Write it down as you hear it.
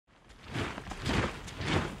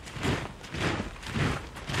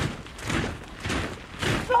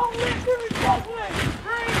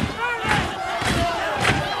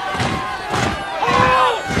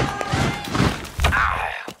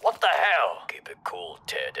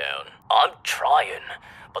I'm trying,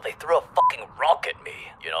 but they threw a fucking rock at me.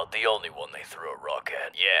 You're not the only one they threw a rock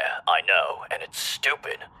at. Yeah, I know, and it's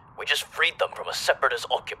stupid. We just freed them from a separatist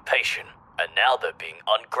occupation, and now they're being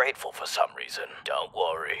ungrateful for some reason. Don't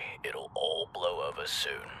worry, it'll all blow over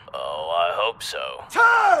soon. Oh, I hope so.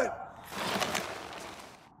 Time!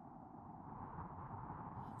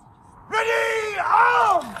 Ready,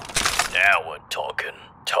 arm! Now we're talking.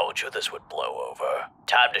 Told you this would blow over.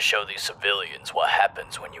 Time to show these civilians what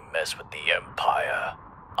happens when you mess with the Empire.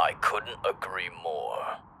 I couldn't agree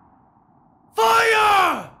more.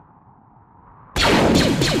 Fire!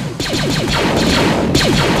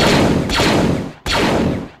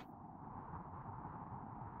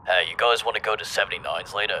 Hey, you guys want to go to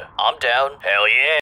 79s later? I'm down. Hell yeah.